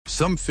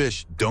Some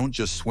fish don't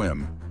just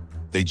swim,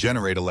 they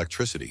generate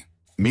electricity.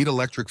 Meet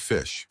electric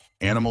fish,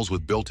 animals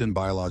with built-in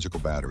biological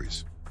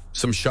batteries.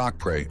 Some shock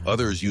prey,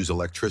 others use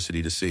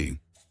electricity to see.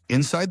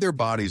 Inside their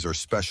bodies are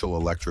special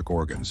electric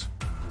organs.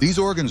 These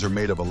organs are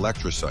made of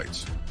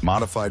electrocytes,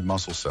 modified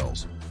muscle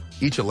cells.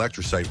 Each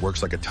electrocyte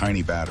works like a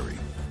tiny battery.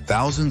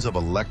 Thousands of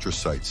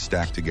electrocytes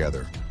stacked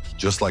together,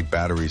 just like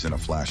batteries in a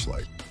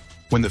flashlight.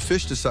 When the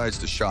fish decides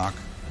to shock,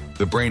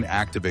 the brain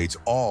activates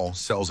all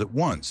cells at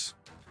once.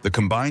 The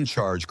combined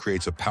charge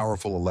creates a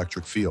powerful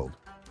electric field.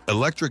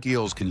 Electric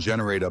eels can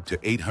generate up to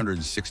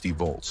 860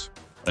 volts,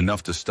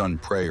 enough to stun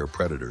prey or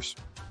predators.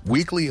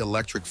 Weakly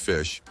electric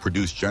fish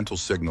produce gentle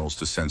signals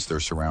to sense their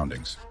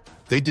surroundings.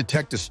 They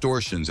detect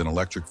distortions in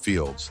electric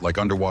fields, like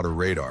underwater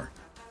radar.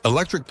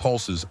 Electric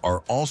pulses are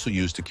also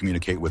used to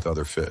communicate with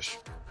other fish.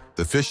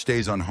 The fish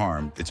stays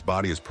unharmed, its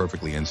body is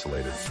perfectly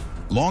insulated.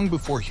 Long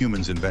before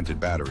humans invented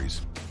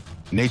batteries,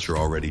 nature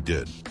already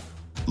did.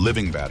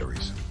 Living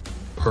batteries.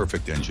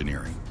 Perfect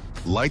engineering.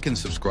 Like and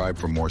subscribe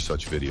for more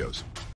such videos.